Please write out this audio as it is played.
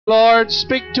Lord,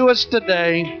 speak to us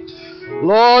today.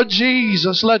 Lord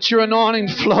Jesus, let your anointing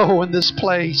flow in this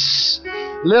place.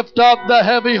 Lift up the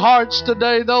heavy hearts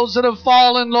today, those that have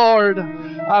fallen, Lord.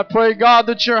 I pray, God,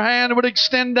 that your hand would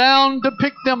extend down to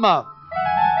pick them up,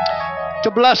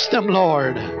 to bless them,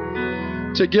 Lord,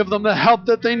 to give them the help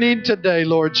that they need today,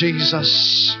 Lord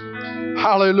Jesus.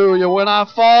 Hallelujah. When I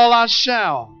fall, I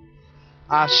shall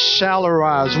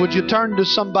arise. Would you turn to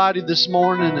somebody this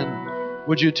morning and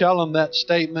would you tell them that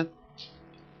statement?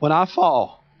 When I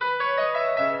fall,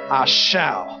 I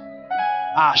shall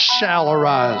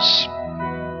arise.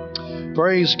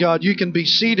 Praise God. You can be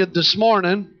seated this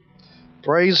morning.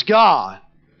 Praise God.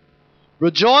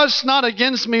 Rejoice not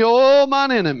against me, O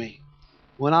mine enemy.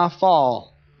 When I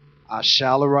fall, I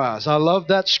shall arise. I love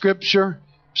that scripture.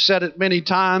 I've said it many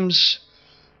times.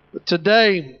 But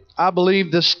today, I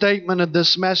believe this statement of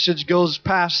this message goes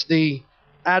past the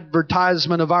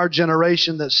advertisement of our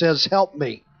generation that says, help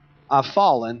me. I've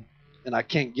fallen and I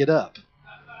can't get up.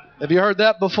 Have you heard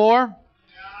that before?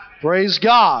 Praise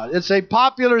God. It's a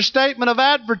popular statement of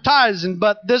advertising,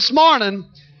 but this morning,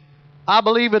 I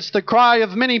believe it's the cry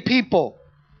of many people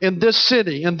in this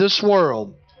city, in this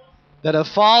world, that have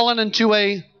fallen into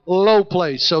a low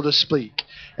place, so to speak.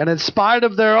 And in spite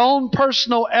of their own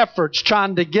personal efforts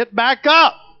trying to get back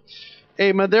up,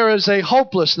 amen, there is a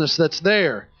hopelessness that's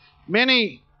there.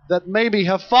 Many that maybe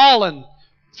have fallen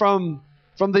from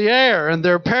the air and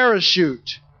their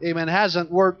parachute, amen,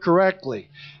 hasn't worked correctly.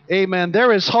 Amen.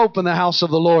 There is hope in the house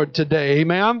of the Lord today.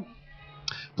 Amen.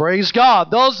 Praise God.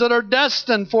 Those that are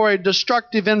destined for a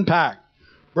destructive impact.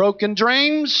 Broken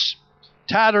dreams,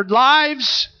 tattered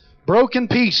lives, broken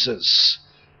pieces,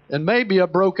 and maybe a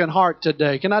broken heart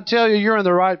today. Can I tell you, you're in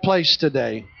the right place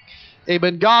today.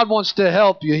 Amen. God wants to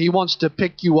help you. He wants to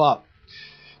pick you up.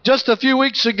 Just a few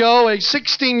weeks ago, a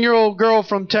 16-year-old girl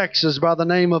from Texas by the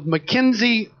name of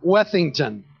Mackenzie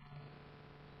Wethington,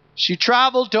 she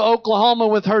traveled to Oklahoma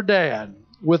with her dad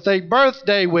with a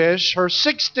birthday wish. Her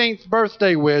 16th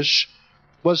birthday wish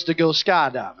was to go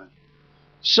skydiving.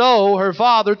 So her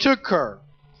father took her.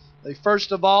 They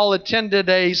first of all attended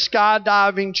a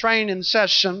skydiving training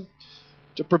session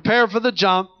to prepare for the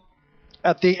jump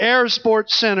at the Air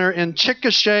Sports Center in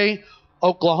Chickasha,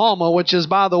 Oklahoma, which is,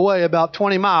 by the way, about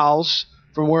 20 miles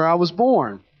from where I was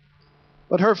born.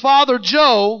 But her father,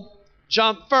 Joe,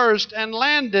 jumped first and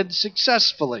landed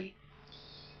successfully.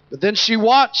 But then he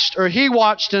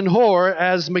watched in horror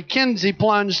as Mackenzie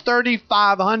plunged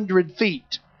 3,500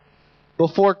 feet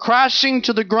before crashing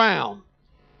to the ground,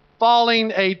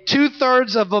 falling a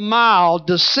 2/3 of a mile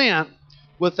descent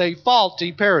with a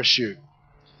faulty parachute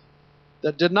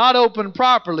that did not open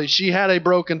properly. She had a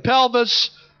broken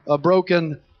pelvis, a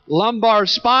broken lumbar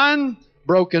spine,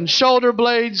 broken shoulder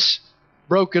blades,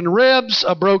 broken ribs,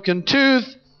 a broken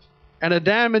tooth, and a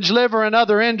damaged liver and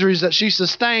other injuries that she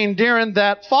sustained during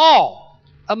that fall.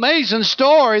 Amazing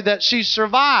story that she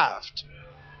survived.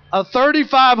 A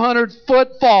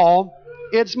 3,500-foot fall.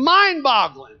 It's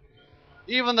mind-boggling.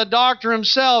 Even the doctor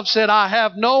himself said, I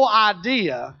have no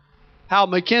idea how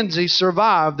Mackenzie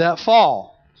survived that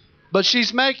fall. But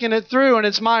she's making it through, and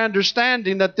it's my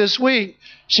understanding that this week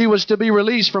she was to be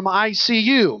released from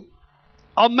ICU.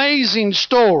 Amazing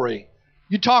story.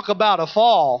 You talk about a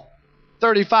fall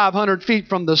 3,500 feet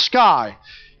from the sky.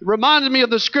 It reminded me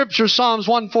of the scripture, Psalms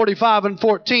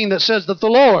 145:14, that says that the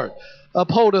Lord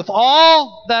upholdeth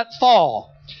all that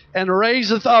fall and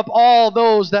raiseth up all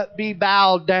those that be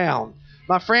bowed down.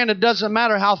 My friend, it doesn't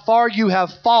matter how far you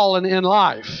have fallen in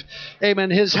life.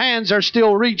 Amen. His hands are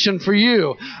still reaching for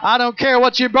you. I don't care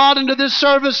what you brought into this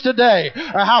service today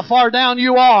or how far down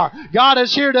you are. God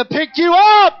is here to pick you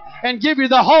up and give you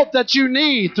the hope that you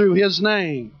need through His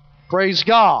name. Praise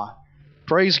God.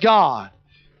 Praise God.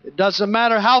 It doesn't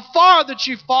matter how far that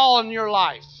you fall in your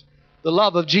life. The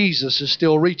love of Jesus is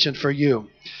still reaching for you.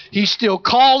 He's still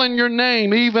calling your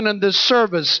name even in this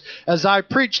service as I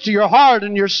preach to your heart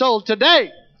and your soul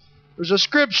today. There's a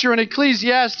scripture in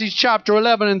Ecclesiastes chapter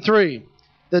 11:3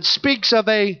 that speaks of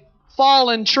a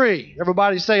fallen tree.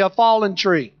 Everybody say a fallen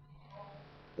tree.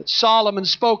 That Solomon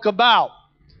spoke about.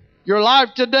 Your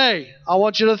life today, I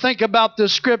want you to think about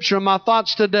this scripture and my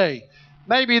thoughts today.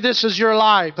 Maybe this is your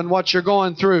life and what you're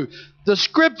going through. The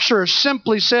scripture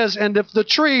simply says, and if the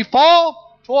tree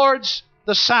fall towards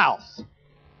the south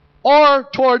or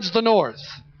towards the north,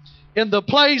 in the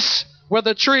place where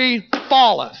the tree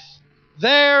falleth,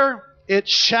 there it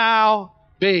shall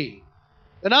be.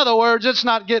 In other words, it's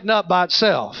not getting up by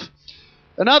itself.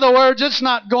 In other words, it's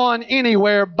not going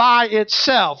anywhere by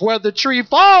itself. Where the tree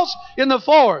falls in the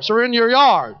forest or in your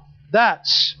yard,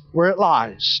 that's where it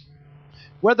lies.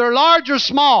 Whether large or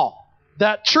small,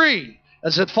 that tree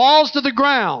as it falls to the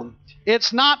ground,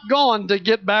 it's not going to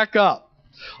get back up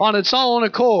on its own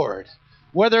accord.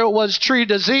 Whether it was tree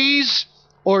disease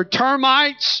or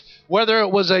termites, whether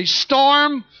it was a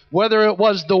storm, whether it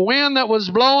was the wind that was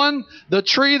blowing, the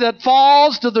tree that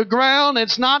falls to the ground,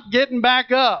 it's not getting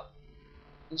back up.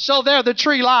 And so there the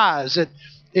tree lies.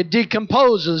 It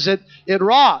decomposes. It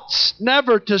rots,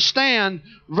 never to stand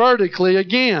vertically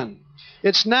again.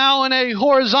 It's now in a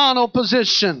horizontal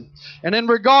position. And in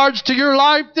regards to your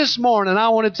life this morning, I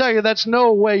want to tell you that's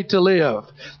no way to live.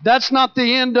 That's not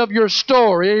the end of your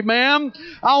story. Amen?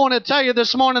 I want to tell you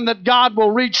this morning that God will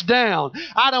reach down.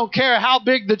 I don't care how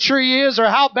big the tree is or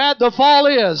how bad the fall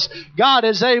is. God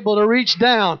is able to reach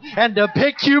down and to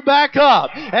pick you back up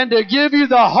and to give you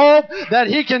the hope that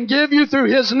He can give you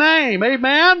through His name.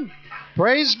 Amen?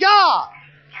 Praise God.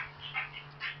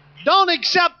 Don't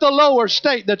accept the lower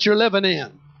state that you're living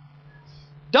in.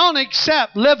 Don't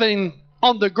accept living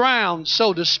on the ground,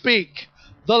 so to speak,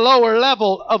 the lower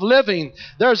level of living.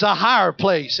 There's a higher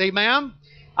place. Amen?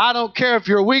 I don't care if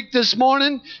you're weak this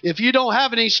morning, if you don't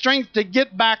have any strength to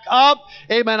get back up.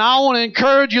 Amen. I want to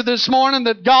encourage you this morning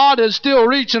that God is still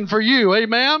reaching for you.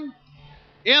 Amen?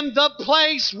 In the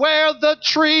place where the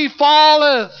tree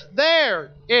falleth,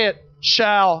 there it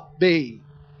shall be.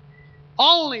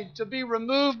 Only to be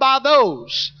removed by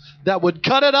those that would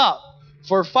cut it up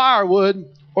for firewood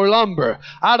or lumber.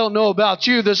 I don't know about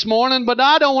you this morning, but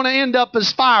I don't want to end up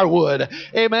as firewood.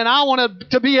 Amen. I want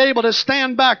to be able to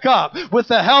stand back up with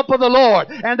the help of the Lord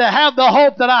and to have the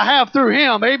hope that I have through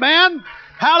Him. Amen.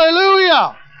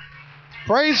 Hallelujah.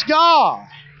 Praise God.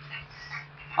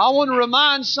 I want to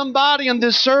remind somebody in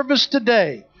this service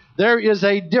today, there is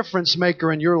a difference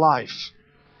maker in your life.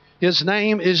 His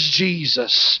name is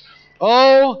Jesus.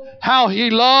 Oh, how He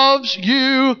loves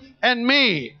you and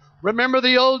me. Remember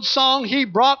the old song, He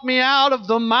brought me out of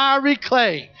the miry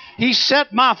clay. He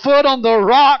set my foot on the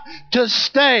rock to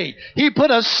stay. He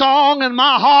put a song in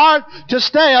my heart to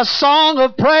stay, a song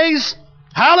of praise.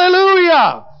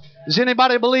 Hallelujah. Does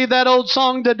anybody believe that old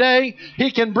song today?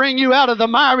 He can bring you out of the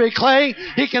miry clay.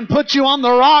 He can put you on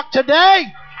the rock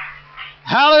today.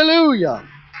 Hallelujah.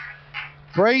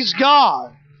 Praise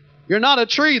God. You're not a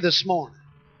tree this morning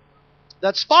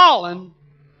that's fallen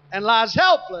and lies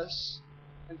helpless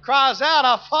and cries out,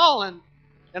 I've fallen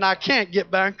and I can't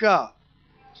get back up.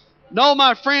 No,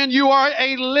 my friend, you are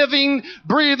a living,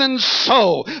 breathing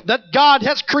soul that God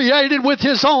has created with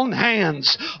His own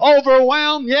hands.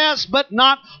 Overwhelmed, yes, but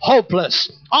not hopeless.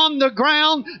 On the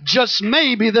ground, just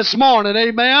maybe this morning,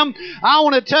 amen. I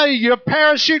want to tell you, your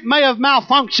parachute may have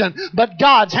malfunctioned, but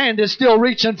God's hand is still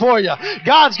reaching for you.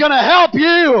 God's going to help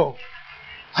you.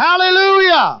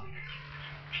 Hallelujah.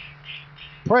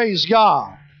 Praise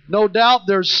God. No doubt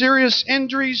there's serious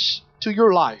injuries to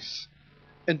your life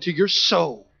and to your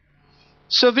soul.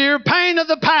 Severe pain of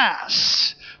the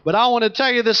past. But I want to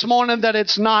tell you this morning that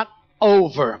it's not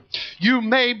over. You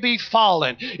may be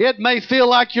falling. It may feel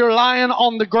like you're lying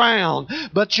on the ground,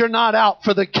 but you're not out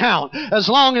for the count. As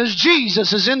long as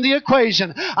Jesus is in the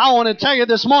equation, I want to tell you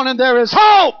this morning there is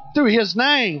hope through His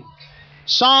name.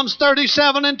 Psalms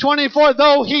 37 and 24,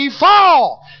 though he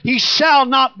fall, he shall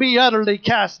not be utterly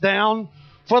cast down,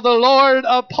 for the Lord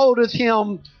upholdeth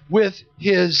him with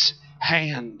His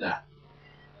hand.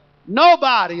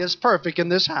 Nobody is perfect in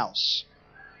this house.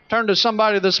 Turn to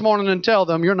somebody this morning and tell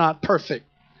them you're not perfect.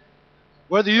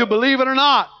 Whether you believe it or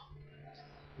not,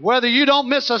 whether you don't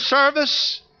miss a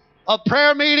service, a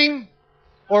prayer meeting,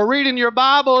 or reading your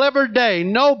Bible every day,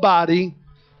 nobody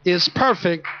is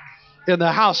perfect in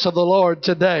the house of the Lord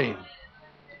today.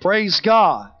 Praise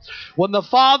God. When the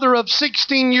father of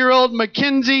 16-year-old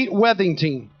Mackenzie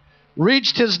Wethington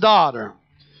reached his daughter,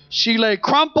 she lay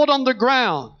crumpled on the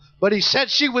ground, but he said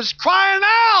she was crying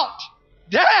out,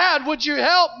 Dad, would you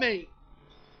help me?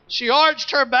 She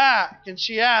arched her back and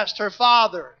she asked her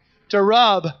father to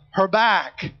rub her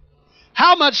back.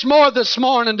 How much more this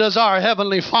morning does our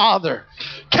Heavenly Father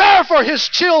care for His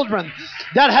children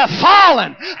that have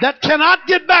fallen, that cannot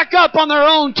get back up on their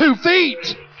own 2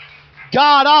 feet?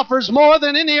 God offers more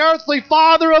than any earthly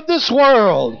father of this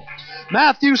world.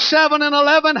 Matthew 7 and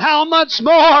 11, how much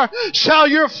more shall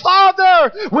your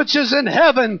Father which is in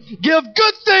heaven give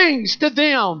good things to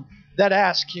them that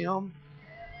ask Him?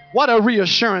 What a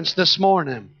reassurance this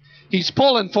morning. He's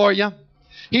pulling for you.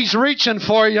 He's reaching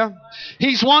for you.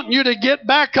 He's wanting you to get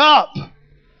back up.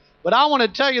 But I want to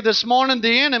tell you this morning,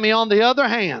 the enemy, on the other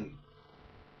hand,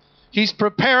 he's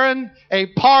preparing a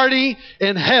party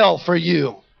in hell for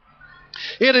you.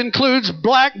 It includes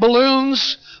black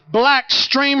balloons, black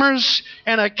streamers,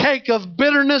 and a cake of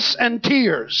bitterness and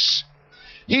tears.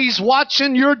 He's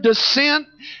watching your descent,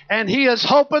 and He is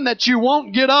hoping that you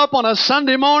won't get up on a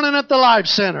Sunday morning at the Life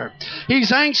Center.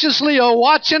 He's anxiously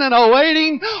watching and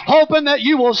awaiting, hoping that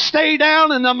you will stay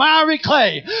down in the miry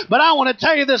clay. But I want to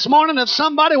tell you this morning, if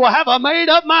somebody will have a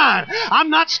made-up mind, I'm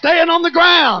not staying on the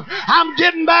ground. I'm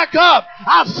getting back up.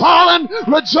 I've fallen.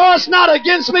 Rejoice not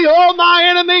against me, O my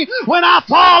enemy. When I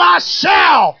fall, I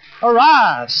shall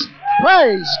arise.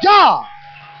 Praise God.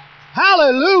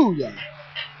 Hallelujah.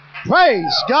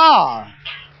 Praise God.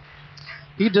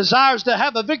 He desires to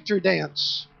have a victory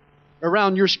dance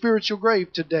around your spiritual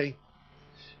grave today.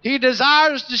 He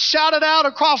desires to shout it out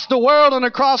across the world and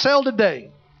across hell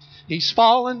today. He's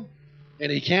fallen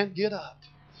and he can't get up.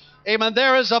 Amen.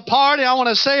 There is a party, I want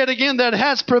to say it again, that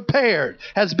has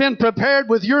been prepared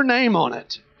with your name on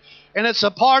it. And it's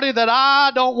a party that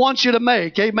I don't want you to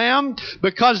make, amen,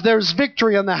 because there's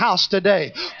victory in the house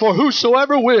today. For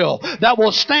whosoever will, that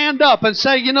will stand up and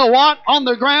say, you know what, on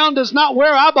the ground is not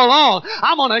where I belong.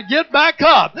 I'm going to get back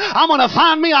up. I'm going to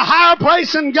find me a higher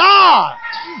place in God.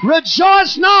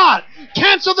 Rejoice not.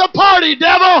 Cancel the party,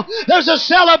 devil. There's a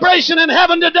celebration in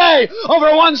heaven today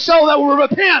over one soul that will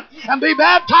repent and be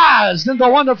baptized in the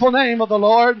wonderful name of the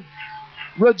Lord.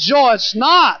 Rejoice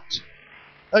not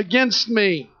against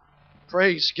me.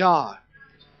 Praise God.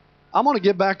 I'm going to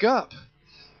get back up.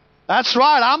 That's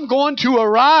right. I'm going to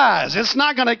arise. It's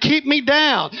not going to keep me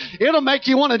down. It'll make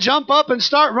you want to jump up and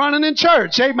start running in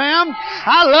church. Amen.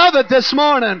 I love it this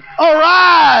morning.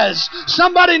 Arise.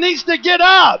 Somebody needs to get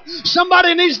up.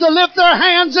 Somebody needs to lift their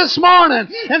hands this morning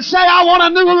and say, I want a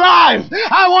new life.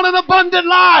 I want an abundant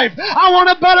life. I want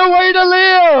a better way to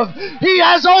live. He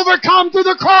has overcome through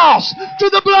the cross,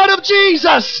 through the blood of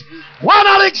Jesus. Why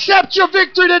not accept your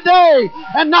victory today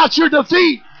and not your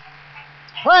defeat?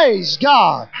 Praise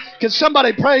God. Can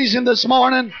somebody praise Him this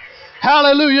morning?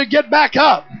 Hallelujah. Get back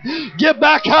up. Get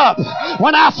back up.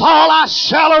 When I fall, I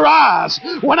shall arise.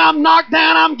 When I'm knocked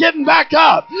down, I'm getting back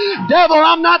up. Devil,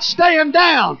 I'm not staying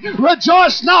down.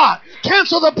 Rejoice not.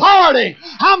 Cancel the party.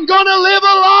 I'm going to live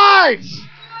a life,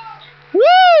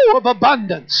 of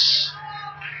abundance.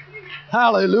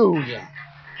 Hallelujah.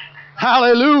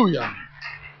 Hallelujah.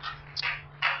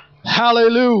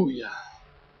 Hallelujah.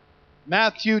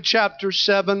 Matthew chapter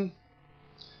 7,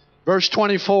 verse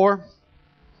 24.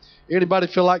 Anybody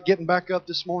feel like getting back up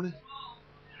this morning?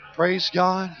 Praise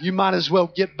God. You might as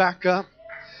well get back up.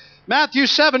 Matthew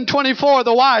 7:24,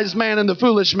 the wise man and the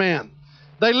foolish man.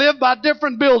 They live by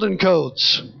different building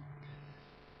codes.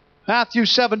 Matthew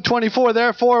 7:24,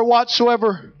 therefore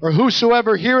whatsoever or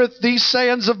whosoever heareth these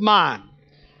sayings of mine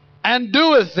and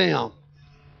doeth them,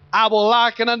 I will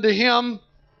liken unto him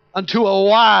unto a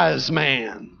wise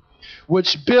man,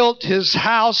 which built his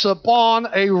house upon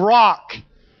a rock.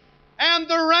 And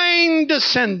the rain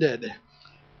descended,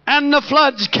 and the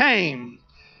floods came,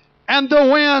 and the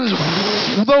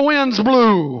winds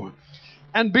blew,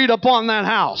 and beat upon that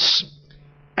house.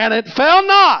 And it fell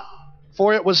not,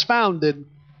 for it was founded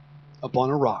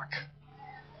upon a rock.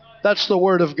 That's the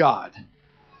word of God.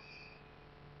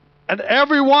 And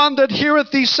everyone that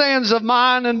heareth these sayings of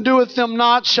mine and doeth them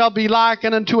not shall be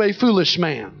likened unto a foolish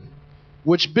man,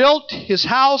 which built his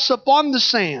house upon the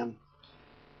sand,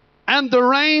 and the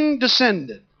rain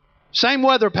descended. Same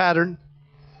weather pattern.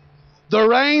 The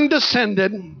rain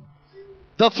descended,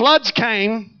 the floods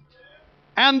came,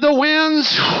 and the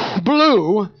winds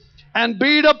blew and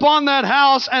beat upon that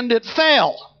house, and it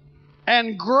fell.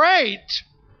 And great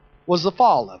was the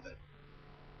fall of it.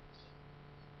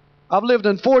 I've lived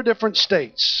in 4 different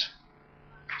states,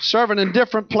 serving in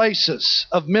different places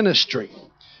of ministry.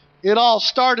 It all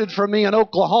started for me in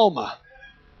Oklahoma.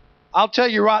 I'll tell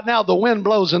you right now, the wind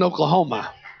blows in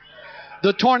Oklahoma.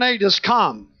 The tornadoes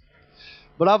come.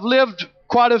 But I've lived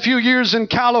quite a few years in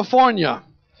California.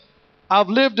 I've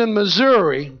lived in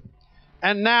Missouri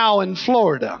and now in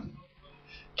Florida.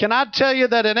 Can I tell you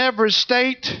that in every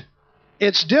state,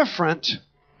 it's different,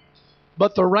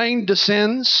 but the rain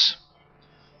descends,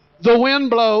 the wind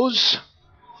blows,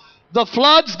 the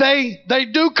floods, they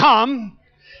do come.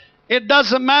 It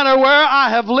doesn't matter where I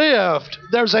have lived.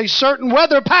 There's a certain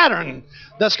weather pattern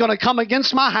that's going to come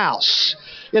against my house.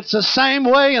 It's the same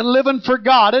way in living for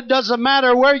God. It doesn't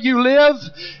matter where you live.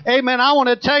 Amen. I want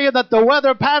to tell you that the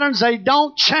weather patterns, they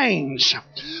don't change.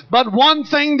 But one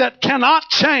thing that cannot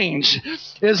change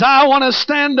is I want to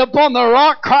stand upon the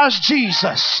rock, Christ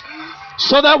Jesus,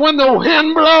 so that when the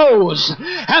wind blows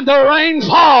and the rain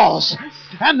falls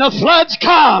and the floods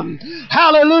come,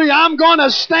 hallelujah, I'm going to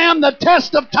stand the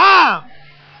test of time.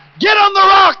 Get on the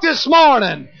rock this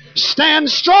morning. Stand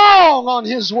strong on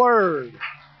His word.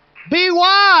 Be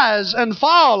wise and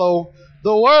follow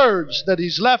the words that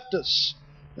He's left us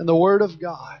in the Word of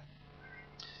God.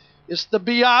 It's the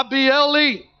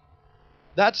Bible.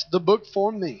 That's the book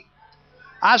for me.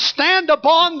 I stand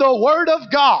upon the Word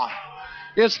of God.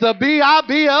 It's the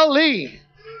Bible.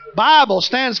 Bible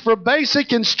stands for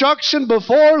basic instruction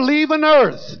before leaving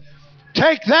earth.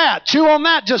 Take that. Chew on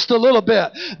that just a little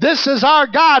bit. This is our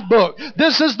guidebook.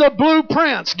 This is the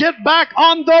blueprints. Get back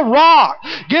on the rock.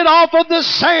 Get off of the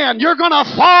sand. You're going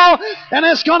to fall, and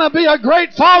it's going to be a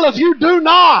great fall if you do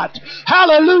not.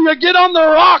 Hallelujah. Get on the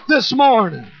rock this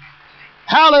morning.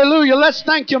 Hallelujah. Let's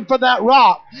thank Him for that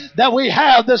rock that we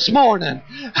have this morning.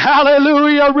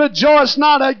 Hallelujah. Rejoice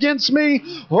not against me,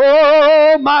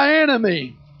 oh, my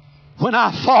enemy. When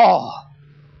I fall,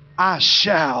 I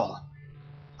shall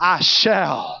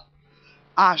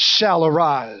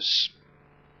arise.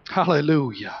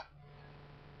 Hallelujah.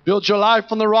 Build your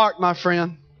life on the rock, my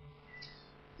friend.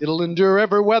 It'll endure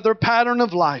every weather pattern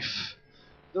of life.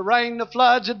 The rain, the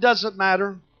floods, it doesn't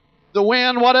matter. The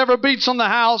wind, whatever beats on the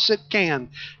house, it can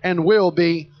and will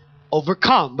be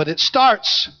overcome. But it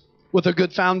starts with a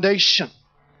good foundation.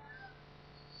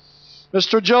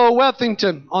 Mr. Joe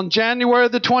Wethington on January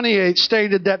the 28th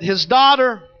stated that his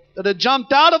daughter that had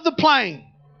jumped out of the plane,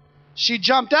 she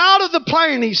jumped out of the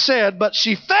plane, he said, but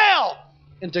she fell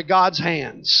into God's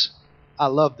hands. I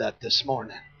love that this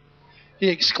morning. He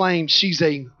exclaimed, she's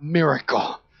a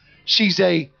miracle. She's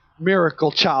a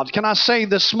miracle child. Can I say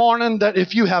this morning that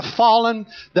if you have fallen,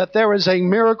 that there is a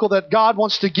miracle that God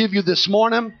wants to give you this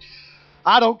morning?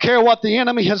 I don't care what the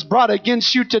enemy has brought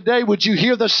against you today. Would you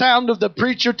hear the sound of the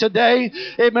preacher today?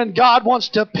 Amen. God wants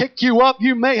to pick you up.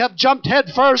 You may have jumped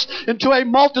headfirst into a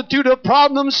multitude of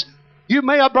problems. You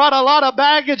may have brought a lot of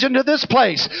baggage into this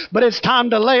place, but it's time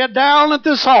to lay it down at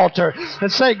this altar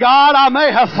and say, God, I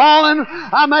may have fallen,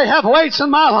 I may have weights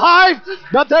in my life,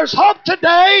 but there's hope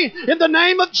today in the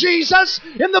name of Jesus,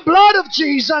 in the blood of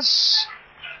Jesus.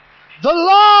 The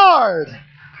Lord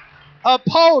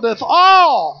upholdeth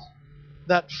all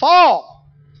that fall.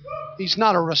 He's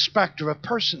not a respecter of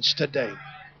persons today.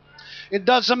 It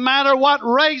doesn't matter what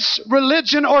race,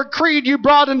 religion, or creed you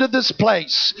brought into this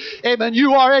place. Amen.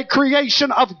 You are a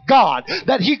creation of God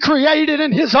that He created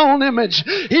in His own image.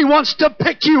 He wants to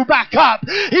pick you back up.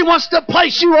 He wants to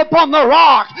place you upon the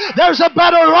rock. There's a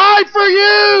better life for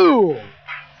you.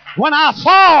 When I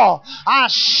fall, I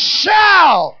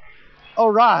shall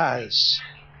arise.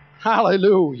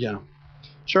 Hallelujah.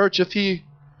 Church, if he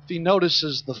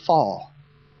notices the fall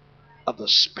of the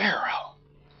sparrow,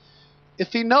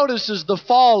 if He notices the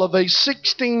fall of a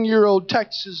 16-year-old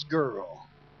Texas girl,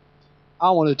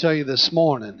 I want to tell you this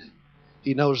morning,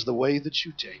 He knows the way that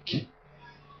you take.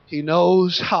 He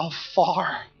knows how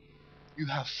far you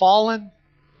have fallen.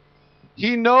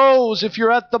 He knows if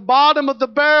you're at the bottom of the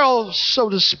barrel, so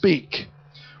to speak,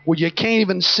 where you can't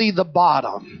even see the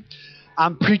bottom.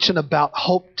 I'm preaching about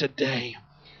hope today.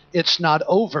 It's not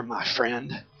over, my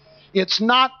friend. It's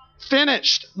not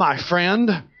finished, my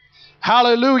friend.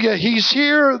 Hallelujah. He's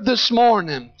here this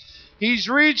morning. He's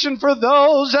reaching for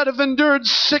those that have endured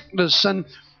sickness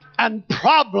and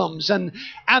problems and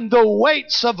the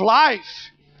weights of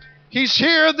life. He's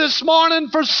here this morning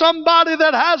for somebody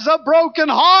that has a broken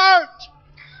heart.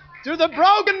 Through the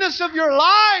brokenness of your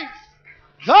life,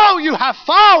 though you have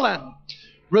fallen,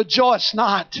 rejoice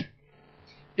not.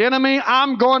 Enemy,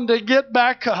 I'm going to get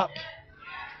back up.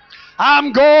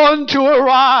 I'm going to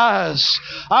arise.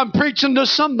 I'm preaching to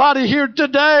somebody here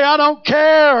today. I don't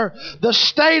care the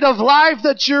state of life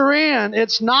that you're in.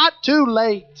 It's not too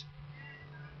late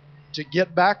to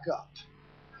get back up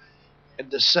and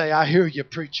to say, I hear you,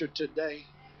 preacher, today.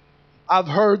 I've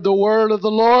heard the word of the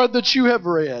Lord that you have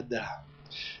read.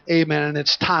 Amen. And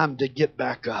it's time to get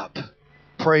back up.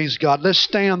 Praise God. Let's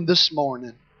stand this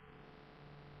morning.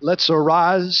 Let's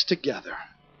arise together.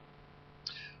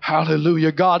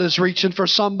 Hallelujah. God is reaching for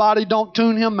somebody. Don't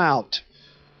tune Him out.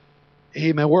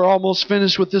 Amen. We're almost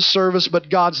finished with this service,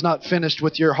 but God's not finished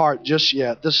with your heart just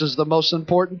yet. This is the most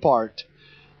important part.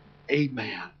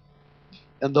 Amen.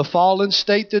 In the fallen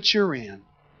state that you're in,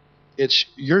 it's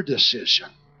your decision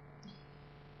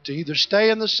to either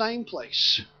stay in the same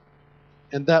place,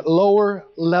 in that lower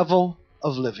level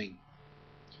of living,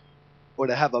 or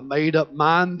to have a made-up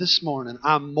mind this morning.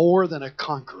 I'm more than a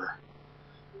conqueror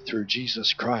through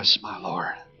Jesus Christ, my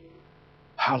Lord.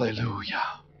 Hallelujah.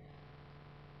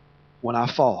 When I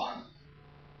fall,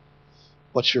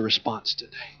 what's your response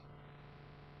today?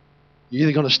 You're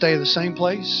either going to stay in the same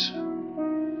place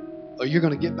or you're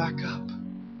going to get back up.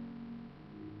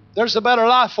 There's a better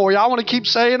life for you. I want to keep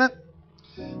saying it.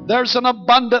 There's an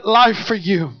abundant life for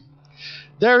you.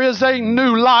 There is a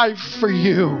new life for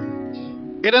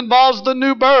you. It involves the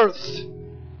new birth.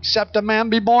 Except a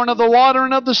man be born of the water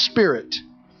and of the Spirit,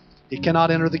 he cannot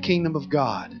enter the kingdom of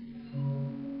God.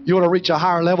 You want to reach a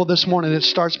higher level this morning? It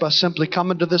starts by simply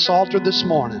coming to this altar this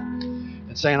morning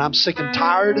and saying, I'm sick and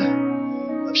tired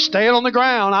of staying on the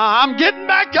ground. I'm getting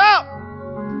back up.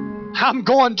 I'm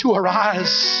going to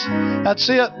arise. That's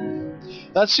it.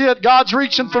 That's it. God's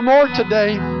reaching for more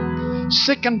today.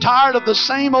 Sick and tired of the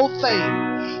same old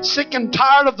thing. Sick and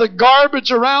tired of the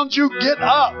garbage around you. Get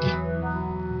up.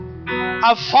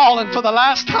 I've fallen for the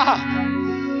last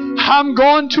time. I'm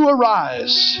going to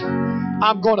arise.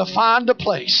 I'm going to find a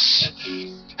place.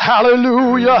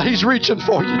 Hallelujah. He's reaching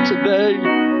for you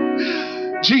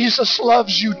today. Jesus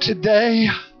loves you today.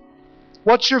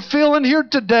 What you're feeling here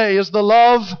today is the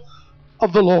love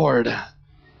of the Lord,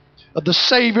 of the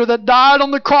Savior that died on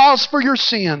the cross for your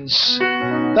sins.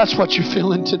 That's what you're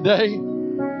feeling today.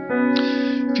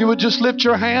 If you would just lift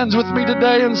your hands with me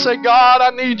today and say, God, I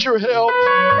need your help.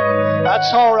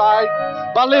 That's all right.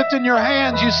 By lifting your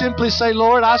hands, you simply say,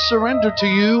 Lord, I surrender to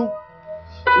you.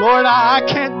 Lord, I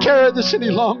can't carry this any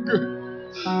longer.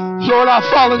 Lord, I've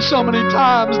fallen so many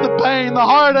times. The pain, the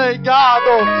heartache, God,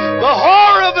 the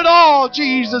horror of it all.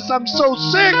 Jesus, I'm so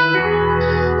sick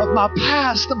of my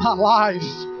past and my life.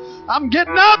 I'm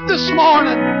getting up this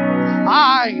morning.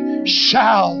 I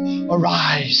shall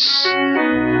arise.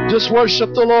 Just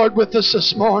worship the Lord with us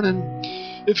this morning.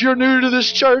 If you're new to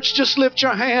this church, just lift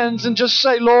your hands and just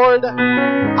say, Lord,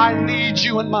 I need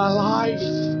you in my life.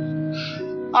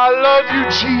 I love you,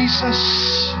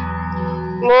 Jesus.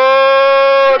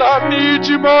 Lord, I need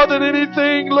you more than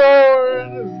anything,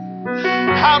 Lord.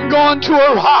 I'm going to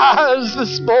arise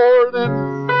this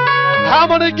morning. I'm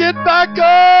going to get back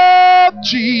up,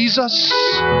 Jesus.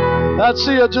 That's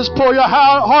it. Just pour your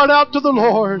heart out to the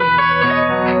Lord.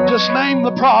 Just name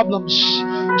the problems.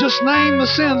 Just name the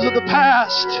sins of the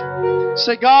past.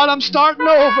 Say, God, I'm starting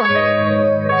over.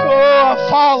 Oh, I've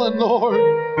fallen, Lord.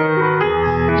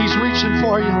 He's reaching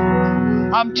for you.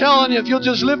 I'm telling you, if you'll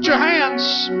just lift your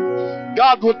hands,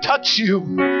 God will touch you.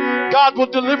 God will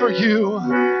deliver you.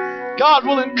 God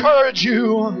will encourage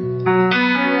you.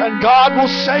 And God will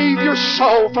save your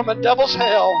soul from a devil's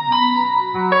hell.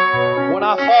 When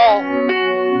I fall,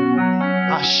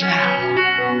 I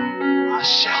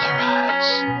shall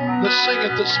arise. Let's sing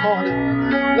it this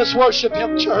morning. Let's worship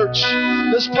Him, church.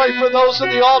 Let's pray for those in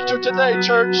the altar today,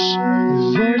 church.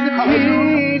 For the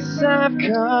peace I've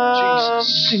come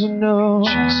to know.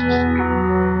 Jesus.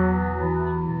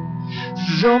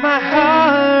 Though my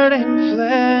heart and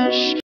flesh